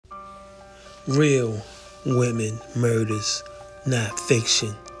Real women murders, not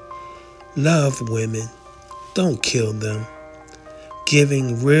fiction. Love women, don't kill them.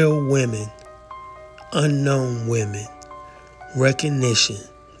 Giving real women, unknown women, recognition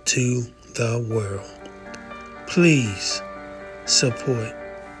to the world. Please support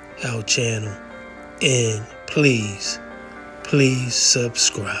our channel and please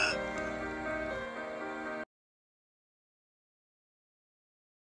subscribe.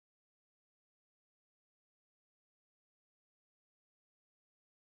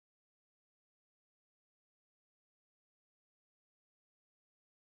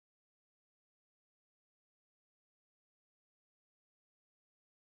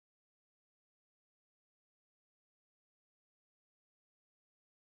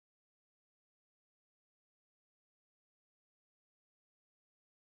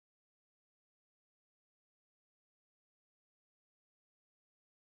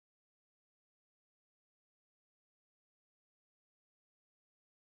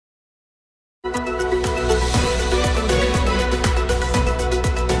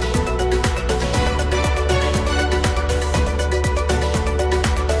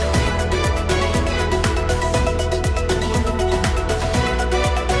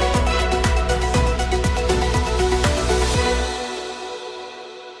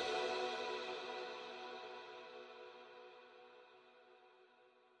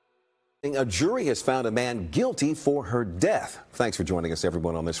 A jury has found a man guilty for her death. Thanks for joining us,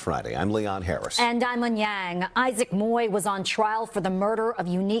 everyone, on this Friday. I'm Leon Harris. And I'm Mun Yang. Isaac Moy was on trial for the murder of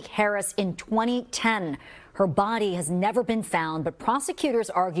Unique Harris in 2010. Her body has never been found, but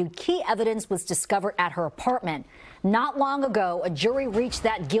prosecutors argued key evidence was discovered at her apartment. Not long ago, a jury reached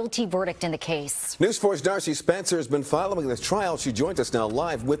that guilty verdict in the case. News 4's Darcy Spencer has been following this trial. She joins us now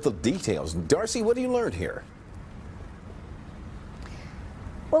live with the details. Darcy, what do you learn here?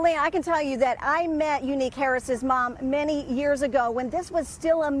 Well, Leah, I can tell you that I met Unique Harris's mom many years ago when this was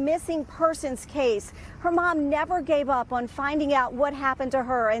still a missing persons case. Her mom never gave up on finding out what happened to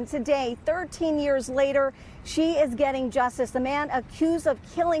her. And today, 13 years later, she is getting justice. The man accused of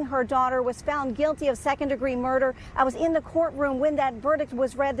killing her daughter was found guilty of second-degree murder. I was in the courtroom when that verdict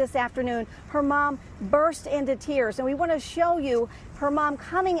was read this afternoon. Her mom burst into tears. And we want to show you her mom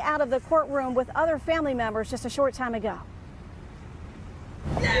coming out of the courtroom with other family members just a short time ago.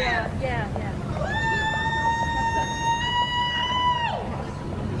 Yeah.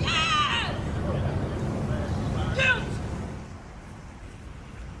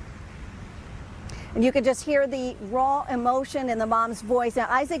 And you could just hear the raw emotion in the mom's voice. Now,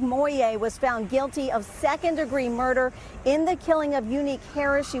 Isaac Moye was found guilty of second-degree murder in the killing of Unique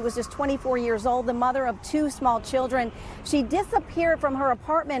Harris. She was just 24 years old, the mother of 2 small children. She disappeared from her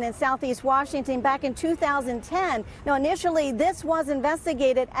apartment in Southeast Washington back in 2010. Now, initially, this was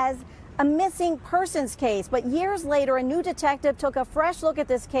investigated as a missing persons case, but years later, a new detective took a fresh look at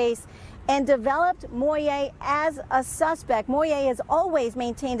this case and developed Moye as a suspect. Moye has always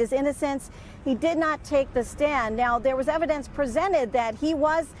maintained his innocence. He did not take the stand. Now, there was evidence presented that he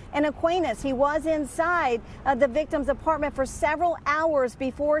was an acquaintance. He was inside the victim's apartment for several hours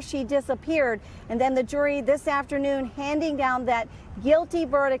before she disappeared. And then the jury this afternoon handing down that guilty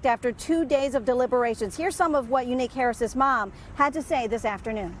verdict after 2 days of deliberations. Here's some of what Unique Harris's mom had to say this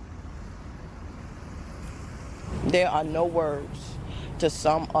afternoon. There are no words to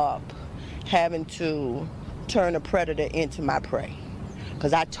sum up having to turn a predator into my prey.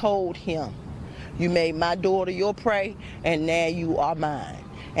 Because I told him, you made my daughter your prey, and now you are mine.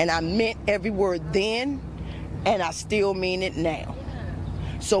 And I meant every word then, and I still mean it now.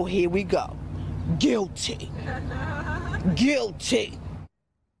 So here we go. Guilty. Guilty.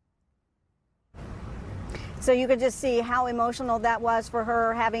 So you could just see how emotional that was for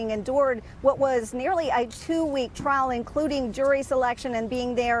her, having endured what was nearly a 2-week trial, including jury selection, and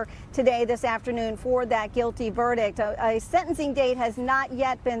being there today, this afternoon, for that guilty verdict. A sentencing date has not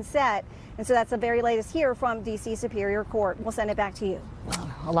yet been set. And so that's the very latest here from D.C. Superior Court. We'll send it back to you.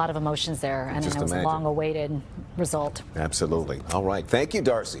 Well, a lot of emotions there, and it was a long-awaited result. Absolutely. All right. Thank you,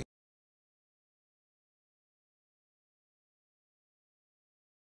 Darcy.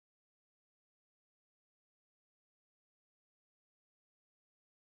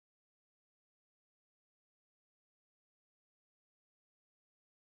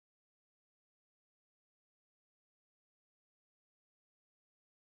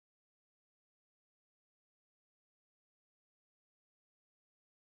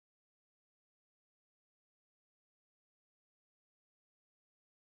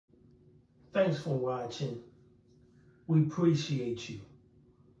 Thanks for watching. We appreciate you.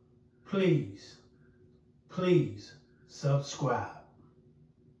 Please subscribe.